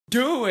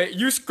Do it.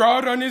 You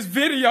scrolled on this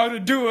video to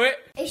do it.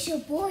 It's your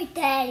boy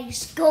Daddy,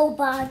 go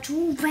by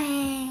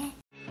Joovier.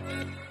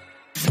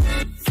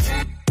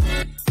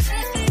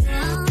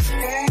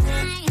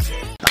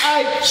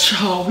 Alright,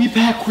 y'all, we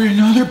back with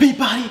another Big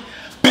Body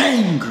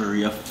banger,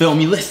 you feel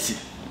me? Listen.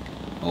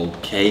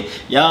 Okay,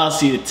 y'all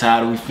see the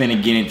title, we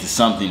finna get into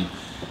something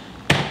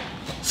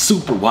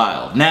super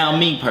wild. Now,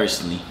 me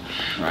personally,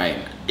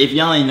 right, if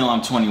y'all ain't know,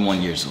 I'm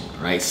 21 years old,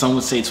 right? Some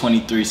would say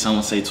 23, some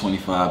would say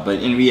 25, but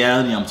in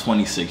reality, I'm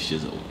 26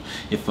 years old,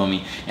 you feel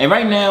me? And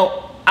right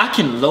now, I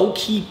can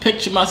low-key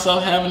picture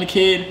myself having a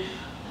kid,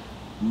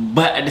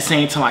 but at the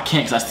same time, I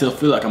can't because I still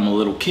feel like I'm a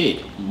little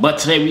kid. But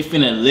today, we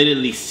finna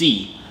literally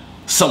see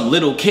some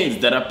little kids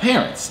that are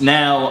parents.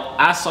 Now,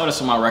 I saw this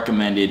on my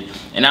recommended,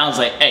 and I was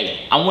like,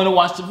 hey, I want to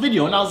watch the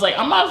video. And I was like,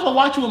 I might as well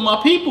watch it with my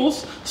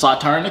peoples. So I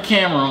turned the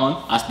camera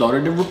on, I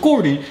started the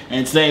recording,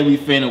 and today we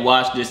finna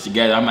watch this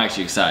together. I'm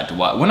actually excited to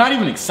watch. We're not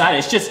even excited,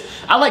 it's just,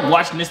 I like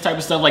watching this type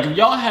of stuff. Like, if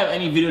y'all have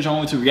any videos y'all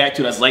want to react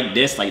to that's like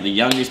this, like the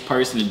youngest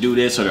person to do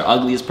this, or the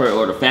ugliest person,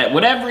 or the fat,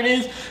 whatever it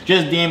is,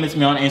 just DM it to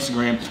me on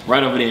Instagram,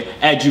 right over there,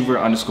 at Joovier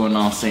 _, no,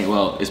 I'm saying,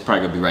 well, it's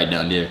probably gonna be right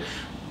down there.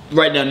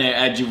 Right down there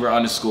at Joovier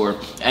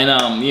 _.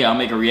 And yeah, I'll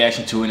make a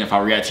reaction to it, and if I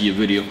react to your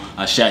video,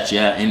 I'll shout you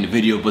out in the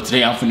video. But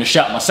today I'm finna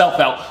shout myself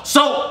out.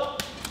 So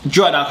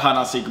draw that hot,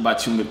 I'll say goodbye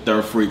to the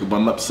third freak, but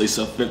I'm up to say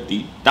so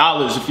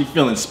 $50 if you're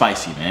feeling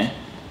spicy, man.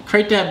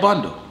 Create that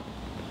bundle.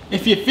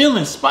 If you're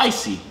feeling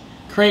spicy,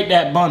 create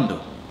that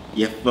bundle.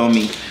 You feel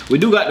me? We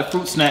do got the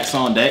fruit snacks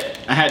on deck.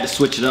 I had to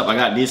switch it up. I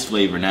got this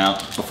flavor now.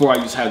 Before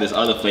I used to have this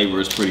other flavor,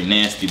 it's pretty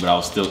nasty, but I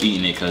was still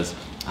eating it because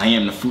I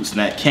am the fruit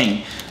snack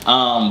king.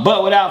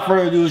 But without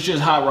further ado, let's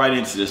just hop right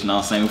into this, you know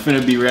what I'm saying?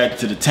 We're finna be reacting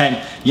to the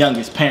 10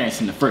 youngest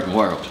parents in the freaking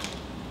world.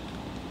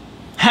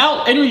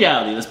 How, in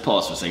reality, let's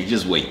pause for a second,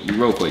 just wait,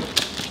 real quick.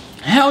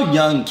 How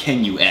young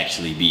can you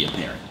actually be a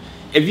parent?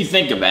 If you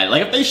think about it,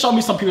 like if they show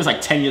me some people that's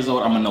like 10 years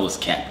old, I'm gonna know it's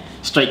cap.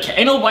 Straight cap.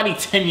 Ain't nobody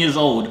 10 years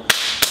old,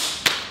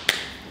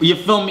 you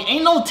feel me?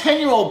 Ain't no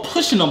 10-year-old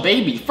pushing a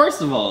baby,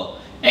 first of all.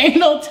 Ain't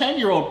no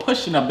 10-year-old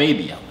pushing a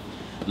baby out.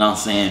 You know what I'm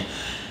saying?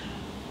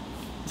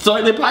 So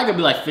they probably gonna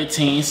be like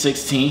 15,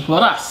 16.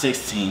 Well, not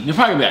 16. They're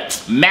probably gonna be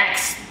like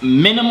max,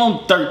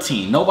 minimum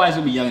 13. Nobody's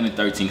gonna be younger than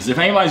 13. Because if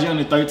anybody's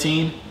younger than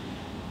 13,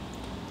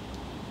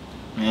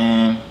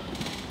 man,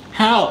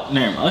 how?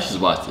 Never mind. Let's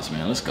just watch this,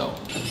 man. Let's go.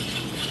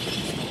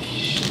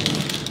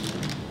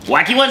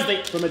 Wacky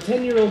Wednesday. From a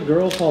 10-year-old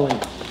girl falling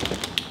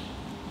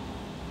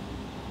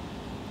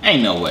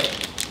Ain't no way.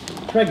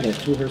 pregnant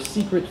to her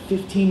secret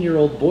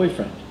 15-year-old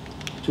boyfriend,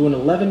 to an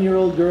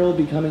 11-year-old girl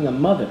becoming a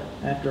mother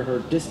after her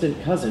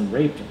distant cousin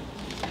raped her.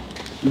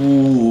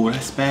 Ooh,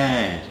 that's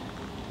bad.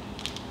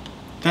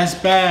 That's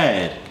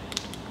bad.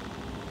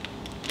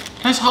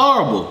 That's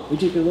horrible. We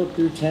take a look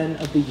through 10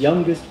 of the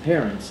youngest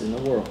parents in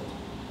the world.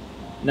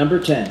 Number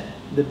 10,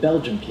 the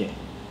Belgium kid,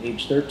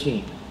 age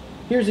 13.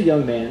 Here's a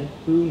young man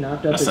who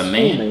knocked up his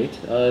schoolmate,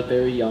 a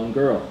very young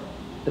girl.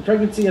 The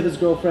pregnancy of his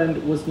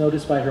girlfriend was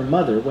noticed by her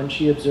mother when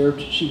she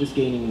observed she was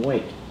gaining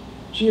weight.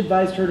 She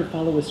advised her to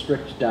follow a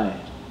strict diet.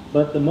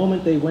 But the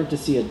moment they went to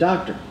see a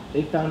doctor,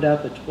 they found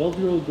out the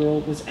 12-year-old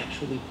girl was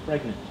actually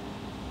pregnant.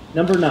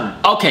 Number 9.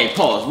 Okay,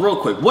 pause real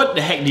quick. What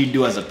the heck do you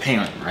do as a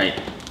parent, right?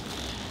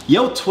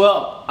 Yo,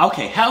 12.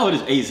 Okay, how old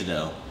is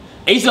Azadel?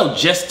 Azadel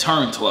just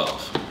turned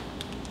 12.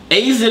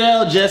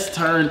 Azadel just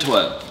turned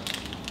 12.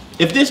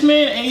 If this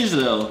man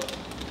Azadel...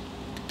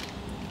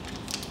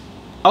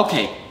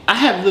 Okay, I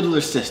have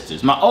littler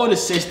sisters. My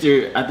oldest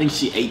sister, I think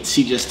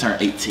she just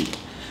turned 18.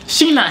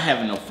 She not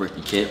having no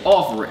freaking kid.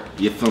 Off rip,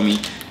 you feel me?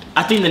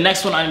 I think the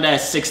next one under that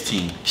is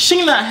 16.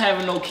 She not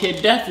having no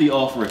kid, definitely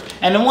off rip.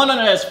 And the one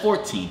under that is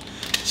 14.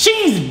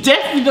 She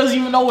definitely doesn't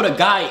even know what a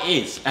guy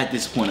is at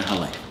this point in her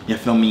life. You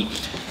feel me?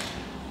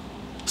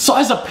 So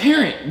as a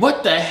parent,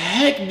 what the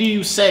heck do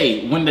you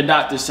say when the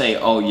doctors say,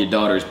 oh, your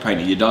daughter is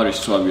pregnant, your daughter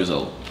is 12 years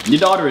old. Your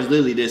daughter is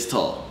literally this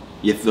tall.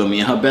 You feel me?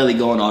 And her belly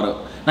going all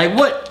up. Like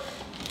what?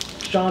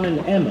 Sean and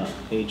Emma,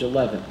 age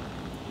 11.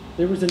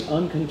 There was an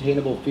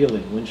uncontainable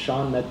feeling when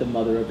Sean met the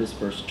mother of his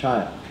first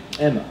child,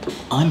 Emma.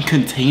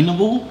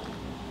 Uncontainable?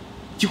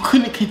 You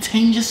couldn't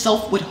contain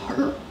yourself with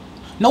her?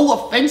 No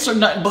offense or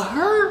nothing, but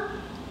her?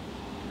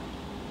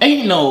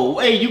 Ain't no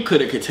way you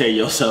couldn't contain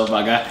yourself,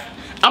 my guy.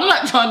 I'm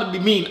not trying to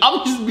be mean,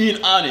 I'm just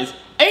being honest.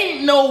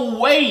 Ain't no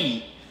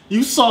way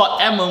you saw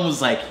Emma and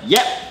was like,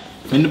 yep,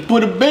 finna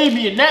put a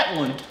baby in that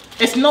one.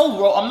 It's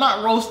no, I'm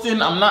not roasting,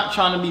 I'm not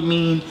trying to be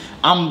mean.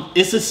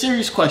 It's a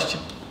serious question.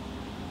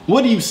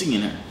 What do you see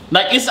in her?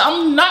 Like,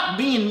 I'm not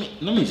being mean.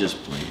 Let me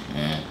just play,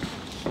 man.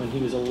 When he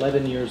was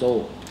 11 years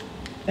old.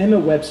 Emma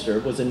Webster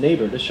was a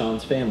neighbor to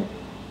Sean's family.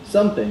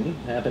 Something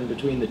happened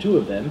between the two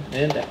of them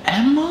and...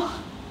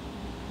 Emma?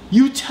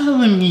 You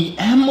telling me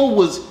Emma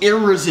was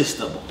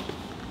irresistible?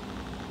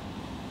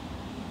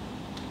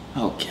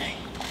 Okay.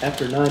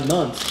 After 9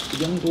 months, the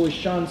young boy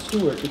Sean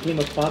Stewart became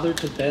a father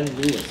to Ben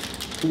Lewis,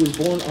 who was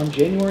born on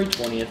January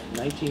 20th,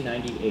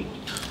 1998,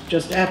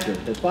 just after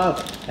the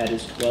father had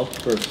his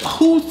 12th birthday.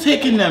 Who's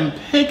taking them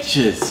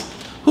pictures?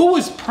 Who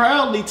is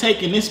proudly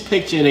taking this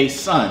picture of their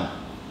son?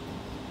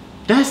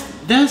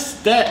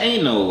 That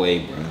ain't no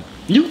way, bro.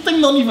 You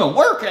think don't even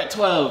work at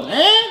 12,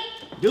 man?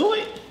 Do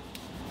it?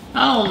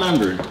 I don't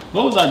remember.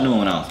 What was I doing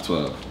when I was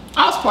 12?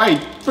 I was probably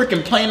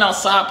freaking playing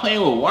outside, playing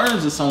with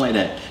worms or something like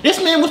that.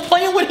 This man was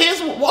playing with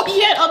his, well,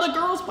 he had other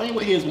girls playing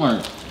with his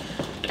worms.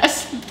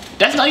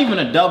 That's not even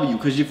a W,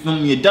 because you feel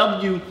me? A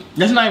W,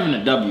 that's not even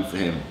a W for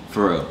him,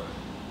 for real.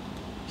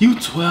 You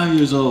 12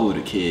 years old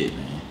with a kid,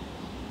 man.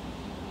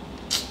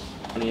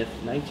 20th,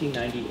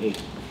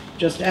 1998,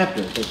 just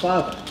after the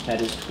father had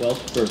his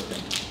 12th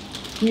birthday.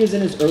 He is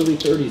in his early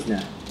 30s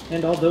now,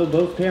 and although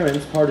both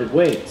parents parted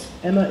ways,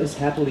 Emma is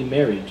happily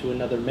married to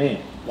another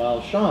man,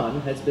 while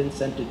Sean has been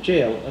sent to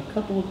jail a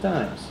couple of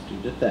times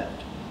due to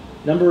theft.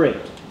 Number 8,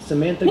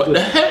 Samantha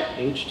Goodman,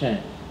 age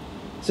 10.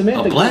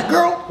 Samantha black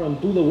girl from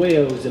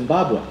Bulawayo,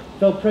 Zimbabwe,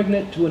 fell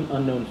pregnant to an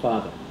unknown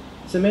father.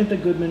 Samantha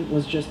Goodman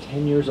was just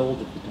 10 years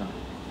old at the time.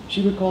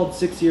 She recalled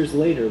 6 years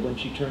later, when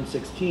she turned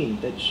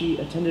 16, that she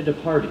attended a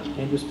party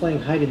and was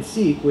playing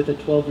hide-and-seek with a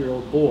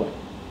 12-year-old boy.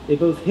 They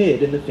both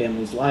hid in the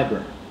family's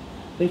library.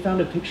 They found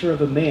a picture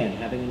of a man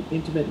having an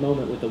intimate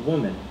moment with a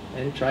woman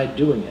and tried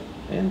doing it,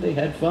 and they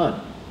had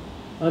fun.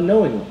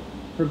 Unknowingly,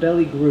 her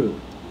belly grew,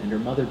 and her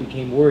mother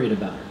became worried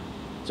about her,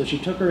 so she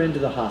took her into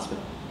the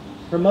hospital.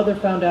 Her mother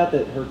found out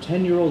that her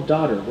 10-year-old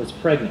daughter was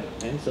pregnant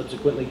and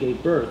subsequently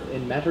gave birth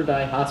in Mater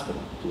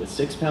Hospital to a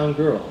 6-pound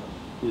girl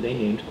who they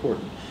named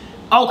Courtney.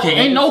 Okay,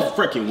 ain't no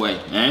freaking way,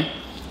 man.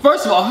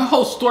 First of all, her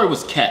whole story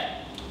was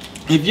cat.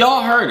 If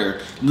y'all heard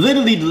her,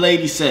 literally the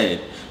lady said,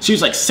 she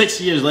was like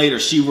 6 years later,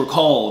 she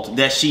recalled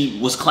that she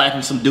was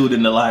clapping some dude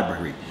in the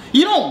library.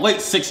 You don't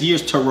wait 6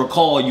 years to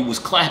recall you was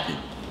clapping.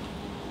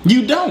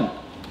 You don't.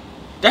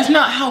 That's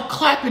not how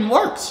clapping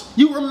works.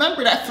 You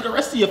remember that for the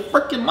rest of your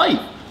freaking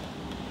life.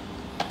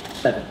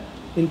 7.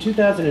 In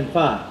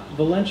 2005,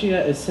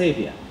 Valencia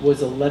Esavia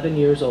was 11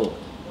 years old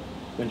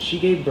when she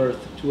gave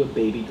birth to a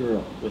baby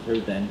girl with her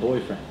then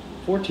boyfriend,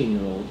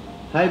 14-year-old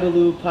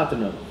Haibalu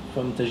Patanov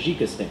from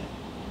Tajikistan.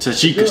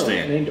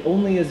 Tajikistan. Named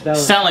only as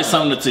Valentina. Sound like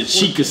something a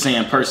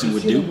Tajikistan person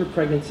would do. Concealing her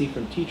pregnancy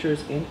from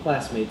teachers and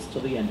classmates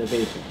till the end of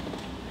April.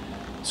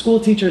 School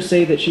teachers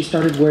say that she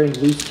started wearing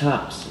loose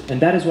tops,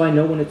 and that is why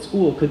no one at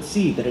school could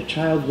see that a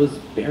child was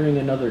bearing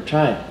another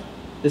child.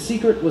 The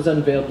secret was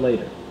unveiled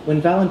later,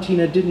 when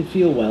Valentina didn't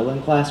feel well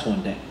in class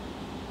one day.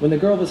 When the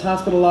girl was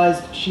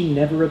hospitalized, she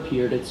never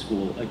appeared at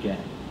school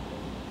again.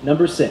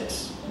 Number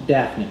 6,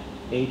 Daphne,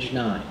 age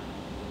 9.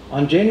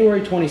 On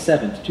January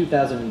 27,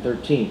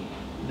 2013,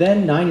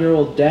 then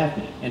 9-year-old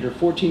Daphne and her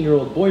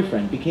 14-year-old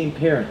boyfriend became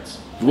parents.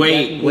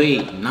 Wait,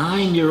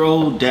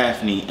 9-year-old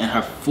Daphne and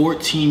her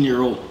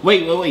 14-year-old...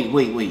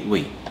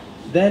 Wait.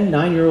 Then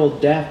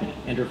 9-year-old Daphne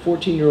and her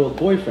 14-year-old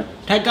boyfriend.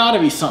 That gotta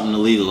be something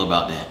illegal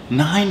about that.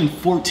 9 and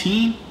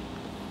 14?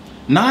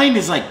 9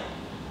 is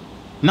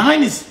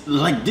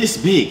like this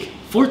big.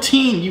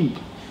 14,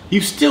 you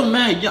still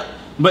mad,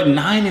 but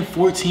 9 and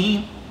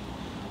 14?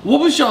 What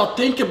was y'all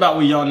thinking about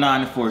when y'all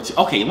 9 and 14?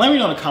 Okay, let me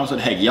know in the comments what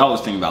the heck y'all was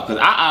thinking about, because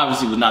I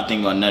obviously was not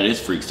thinking about none of this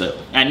freak stuff.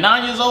 At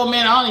 9 years old,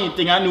 man, I don't even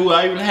think I knew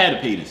I even had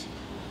a penis.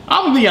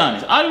 I'm gonna be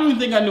honest, I don't even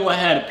think I knew I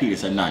had a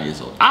penis at 9 years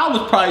old. I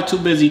was probably too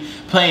busy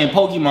playing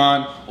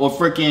Pokemon or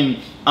freaking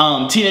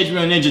Teenage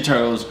Mutant Ninja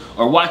Turtles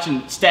or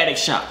watching Static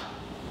Shock.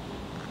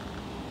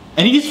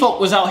 And these folk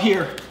was out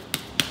here.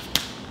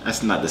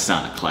 That's not the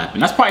sound of clapping.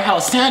 That's probably how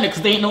it sounded,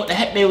 because they didn't know what the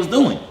heck they was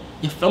doing.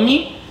 You feel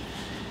me?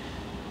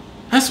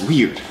 That's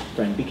weird.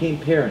 Friend became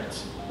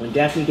parents when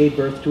Daphne gave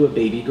birth to a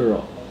baby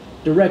girl.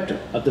 Director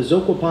of the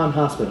Zocopan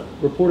Hospital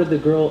reported the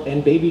girl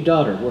and baby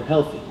daughter were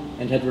healthy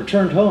and had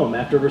returned home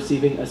after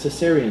receiving a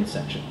cesarean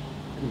section.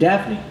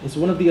 Daphne is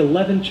one of the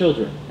 11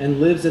 children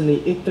and lives in the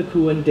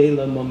Ictacuan de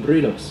la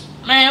Mombrilos.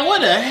 Man, where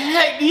the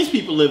heck these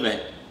people live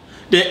at?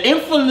 The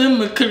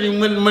Infamous?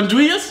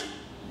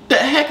 The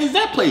heck is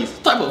that place?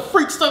 What type of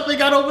freak stuff they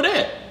got over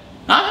there?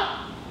 Huh?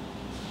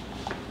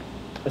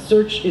 A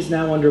search is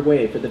now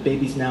underway for the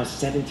baby's now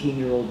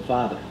 17-year-old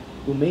father,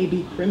 who may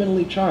be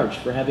criminally charged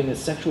for having a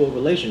sexual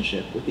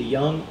relationship with a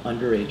young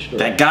underage girl.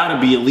 That gotta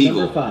be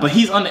illegal, 5, but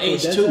he's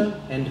underage too.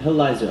 And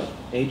Helizo,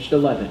 aged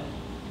 11.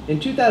 In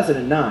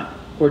 2009,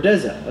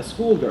 Cordeza, a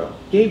schoolgirl,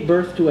 gave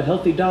birth to a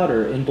healthy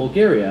daughter in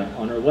Bulgaria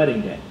on her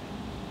wedding day.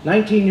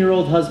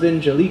 19-year-old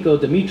husband Jeliko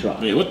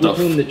Dimitrov, with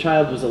whom the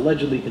child was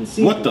allegedly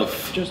conceived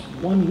just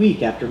 1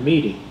 week after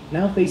meeting,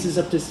 now faces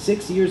up to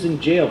 6 years in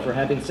jail for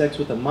having sex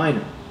with a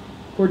minor.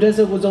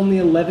 Cordeza was only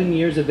 11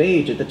 years of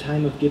age at the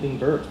time of giving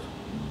birth.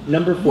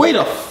 Number 4. Wait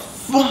a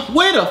fuck.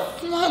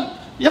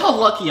 Y'all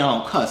lucky I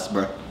don't cuss,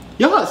 bro.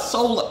 Y'all are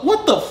so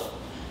what the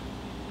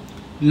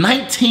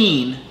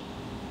 19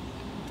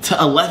 to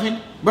 11,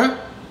 bro?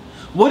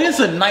 What is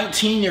a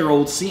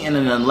 19-year-old seeing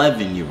an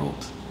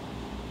 11-year-old?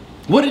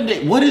 What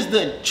is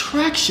the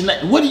attraction?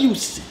 What do you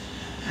see?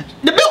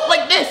 They're built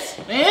like this,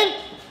 man.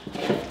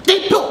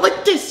 They built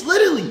like this,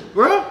 literally,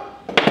 bro.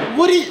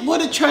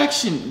 What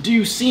attraction do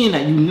you see in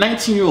that, you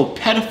 19-year-old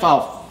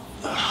pedophile?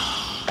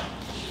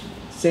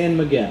 San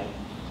Miguel.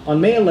 On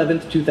May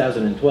 11th,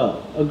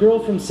 2012, a girl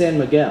from San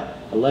Miguel,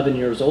 11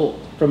 years old,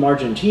 from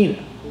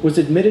Argentina, was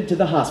admitted to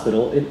the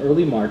hospital in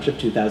early March of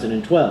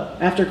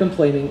 2012 after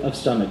complaining of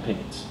stomach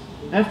pains.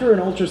 After an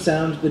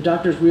ultrasound, the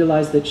doctors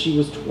realized that she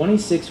was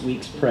 26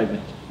 weeks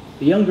pregnant.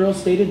 The young girl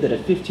stated that a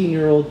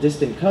 15-year-old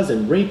distant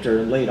cousin raped her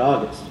in late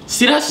August.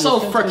 See, that's so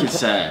freaking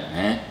sad,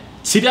 man.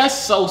 See, that's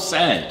so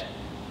sad.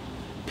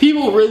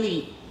 People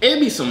really, it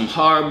be some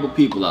horrible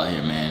people out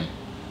here, man.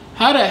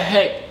 How the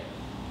heck,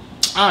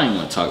 I don't even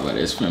want to talk about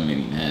it, it's gonna make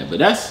me mad, but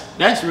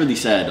that's really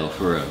sad though,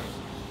 for real.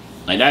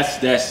 Like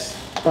that's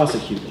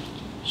prosecuted.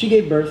 She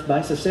gave birth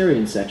by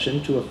cesarean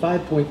section to a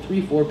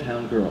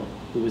 5.34-pound girl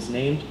who was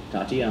named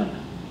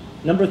Tatiana.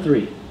 Number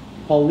 3,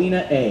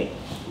 Paulina A.,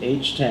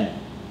 age 10.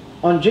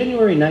 On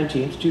January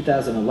 19th,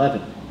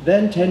 2011,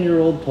 then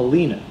 10-year-old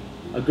Paulina,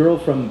 a girl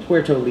from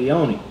Puerto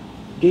Leone,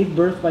 gave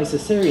birth by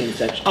cesarean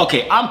section.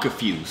 Okay, I'm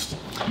confused.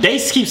 They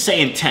keep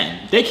saying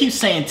 10. They keep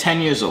saying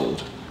 10 years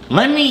old.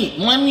 Let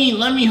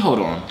me hold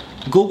on.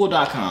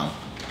 Google.com.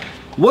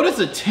 What does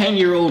a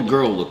 10-year-old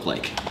girl look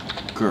like?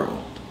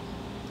 Girl.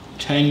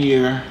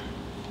 10-year.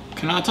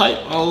 Can I type?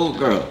 Oh,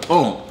 girl.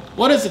 Oh,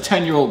 what does a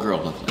 10-year-old girl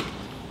look like?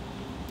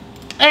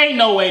 Ain't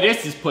no way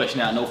this is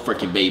pushing out no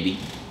freaking baby.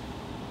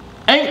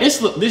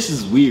 This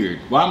is weird.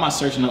 Why am I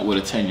searching up what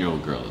a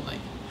 10-year-old girl look like?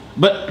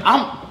 But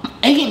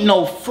ain't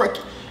no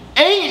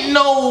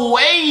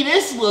way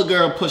this little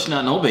girl pushing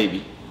out no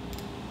baby.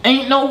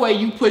 Ain't no way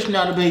you pushing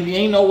out a baby.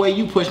 Ain't no way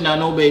you pushing out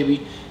no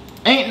baby.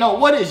 Ain't no,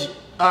 what is,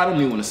 I don't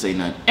even want to say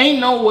nothing. Ain't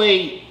no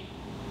way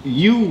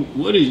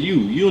what is you?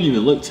 You don't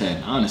even look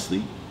 10,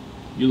 honestly.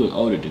 You look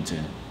older than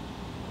 10.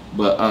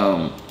 But,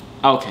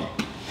 okay.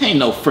 Ain't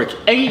no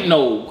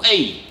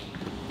way.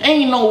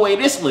 Ain't no way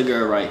this little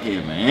girl right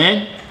here,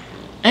 man.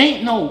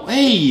 Ain't no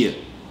way.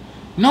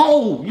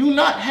 No, you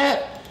not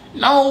have,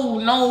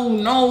 no.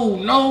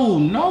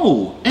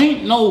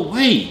 Ain't no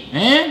way,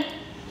 man.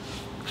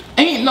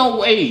 Ain't no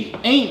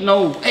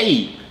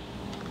way.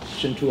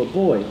 To a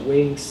boy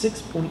weighing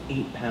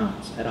 6.8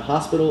 pounds at a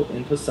hospital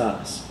in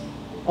Posadas.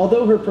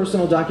 Although her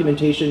personal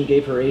documentation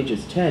gave her age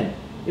as 10,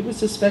 it was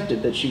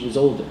suspected that she was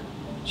older.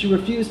 She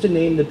refused to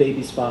name the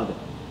baby's father,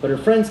 but her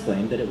friends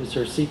claimed that it was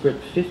her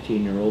secret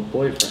 15-year-old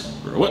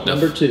boyfriend.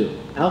 Number 2,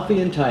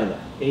 Alfie and Tyler,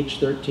 age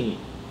 13.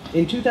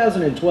 In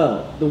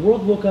 2012, the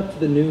world woke up to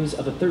the news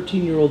of a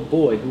 13-year-old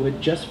boy who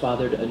had just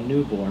fathered a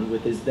newborn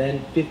with his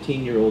then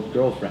 15-year-old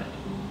girlfriend,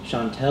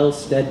 Chantel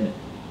Stedman.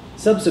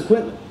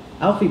 Subsequently,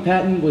 Alfie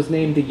Patton was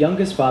named the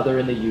youngest father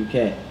in the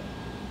UK.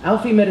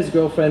 Alfie met his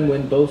girlfriend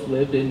when both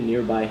lived in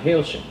nearby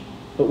Hailsham,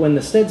 but when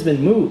the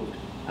Steadsmen moved,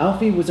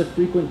 Alfie was a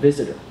frequent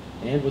visitor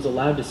and was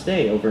allowed to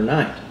stay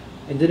overnight.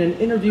 And in an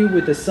interview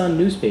with the Sun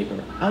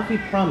newspaper, Alfie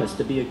promised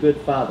to be a good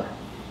father,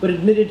 but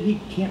admitted he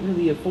can't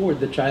really afford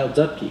the child's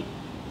upkeep.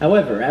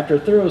 However, after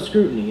thorough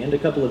scrutiny and a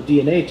couple of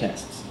DNA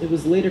tests, it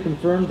was later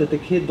confirmed that the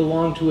kid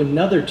belonged to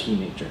another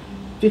teenager,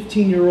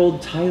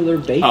 15-year-old Tyler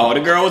Baker. Oh,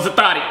 the girl was a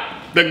thotty.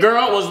 The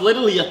girl was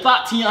literally a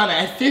Thotiana.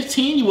 At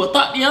 15, you a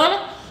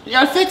Thotiana?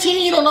 At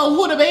 15, you don't know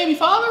who the baby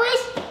father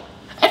is?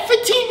 At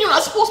 15, you're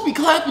not supposed to be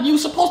clapping. You're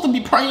supposed to be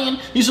praying.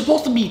 You're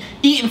supposed to be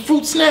eating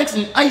fruit snacks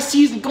and ice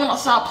teas and going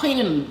outside playing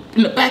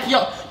in the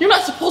backyard. You're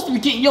not supposed to be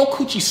getting your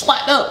coochie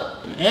slapped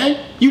up,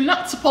 man. You're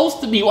not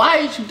supposed to be. Why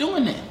are you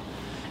doing that?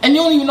 And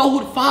you don't even know who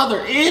the father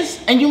is.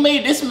 And you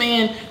made this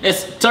man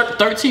that's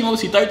 13, what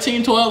was he,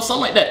 13, 12,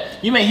 something like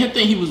that. You made him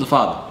think he was the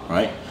father,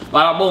 right?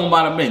 Bada boom,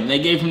 bada bing. They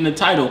gave him the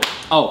title,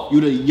 oh,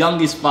 you're the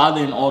youngest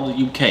father in all the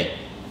UK.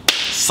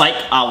 Psych,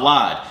 I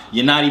lied.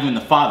 You're not even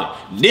the father.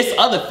 This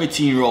other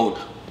 15-year-old,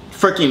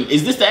 freaking,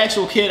 is this the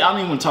actual kid? I don't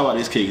even want to talk about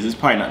this kid because it's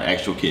probably not the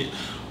actual kid.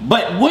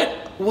 But what,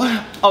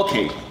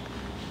 okay.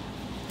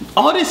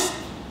 All this,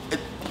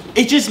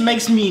 it just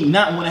makes me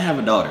not want to have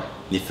a daughter.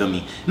 You feel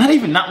me? Not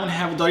even not want to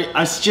have a daughter.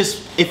 It's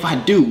just, if I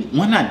do,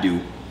 when I do,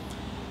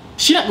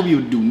 she not gonna be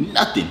able to do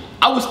nothing.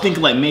 I was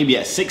thinking like maybe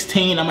at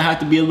 16, I'm gonna have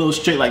to be a little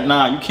strict. Like,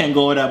 nah, you can't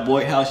go to that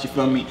boy house, you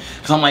feel me?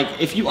 Because I'm like,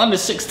 if you under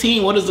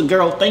 16, what is the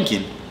girl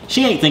thinking?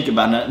 She ain't thinking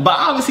about nothing. But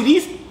obviously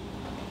these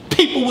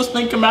people was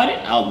thinking about it.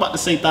 I was about to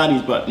say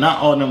thotties, but not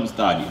all of them was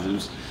thotties. It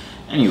was,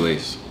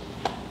 anyways.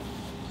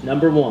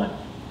 Number 1,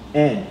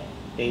 N,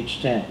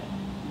 age 10.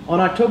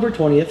 On October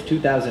 20th,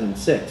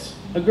 2006,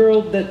 a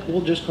girl that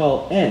we'll just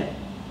call N,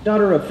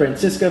 daughter of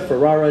Francisca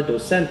Ferrara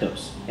dos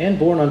Santos, and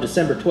born on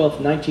December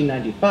 12,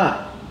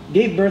 1995,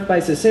 gave birth by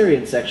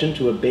cesarean section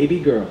to a baby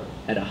girl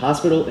at a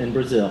hospital in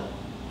Brazil.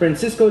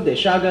 Francisco de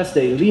Chagas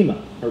de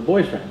Lima, her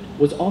boyfriend,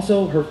 was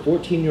also her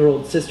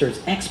 14-year-old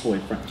sister's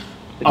ex-boyfriend.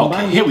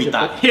 Okay, here we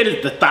thought. Here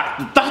is the thought.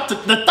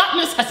 The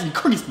thoughtness has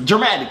increased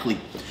dramatically.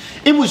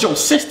 It was your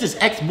sister's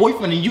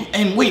ex-boyfriend and you,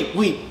 and wait,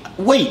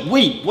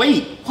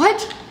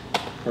 what?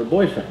 Her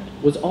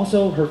boyfriend was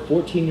also her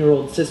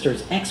 14-year-old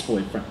sister's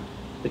ex-boyfriend.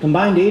 The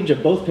combined age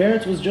of both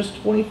parents was just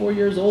 24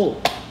 years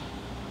old.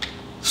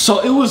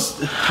 So it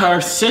was her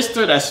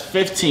sister that's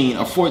 15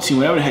 or 14,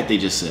 whatever the heck they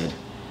just said.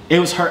 It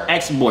was her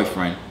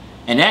ex-boyfriend.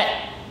 And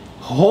that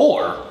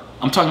whore,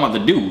 I'm talking about the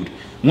dude,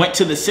 went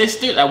to the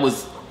sister that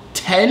was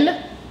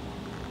 10?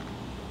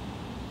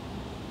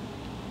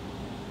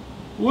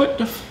 What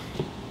the f...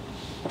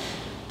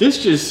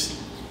 This just...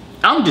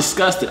 I'm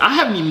disgusted. I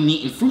haven't even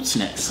eaten fruit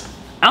snacks.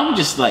 I'm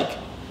just like,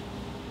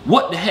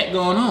 what the heck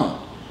going on?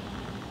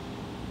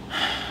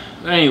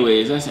 But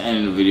anyways, that's the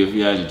end of the video. If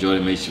you guys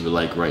enjoyed it, make sure you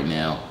like right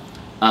now.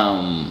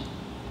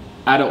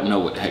 I don't know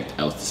what the heck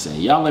else to say.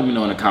 Y'all let me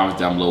know in the comments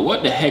down below.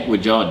 What the heck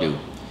would y'all do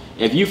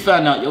if you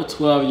found out your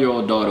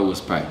 12-year-old daughter was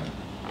pregnant?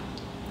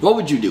 What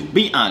would you do?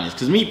 Be honest.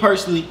 Because me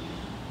personally,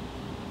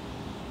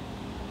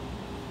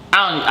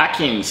 I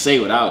can't even say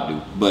what I would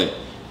do. But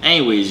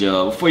anyways,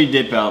 y'all, before you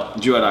dip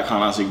out,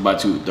 Joovier.com, I'll say goodbye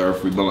to the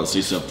free bundle, say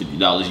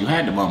 $50. You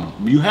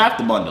have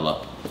to bundle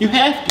up. You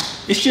have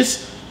to. It's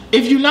just,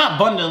 if you're not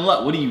bundling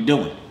up, what are you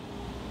doing?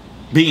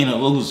 Being a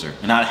loser.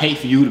 And I'd hate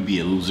for you to be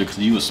a loser because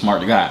you a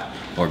smart guy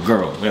or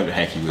girl, whatever the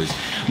heck you is.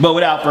 But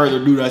without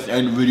further ado, that's the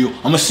end of the video.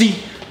 I'm gonna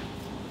see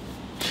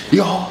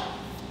y'all.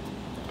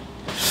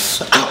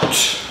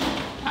 Ouch.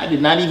 I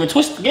did not even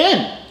twist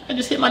again. I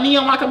just hit my knee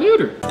on my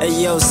computer.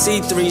 Hey yo,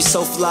 C3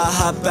 so fly,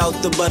 hop out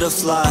the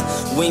butterfly.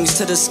 Wings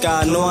to the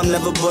sky, no I'm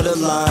never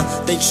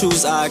borderline. They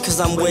choose I, cause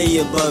I'm way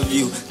above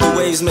you. The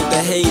waves make the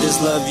haters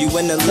love you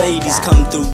when the ladies come through.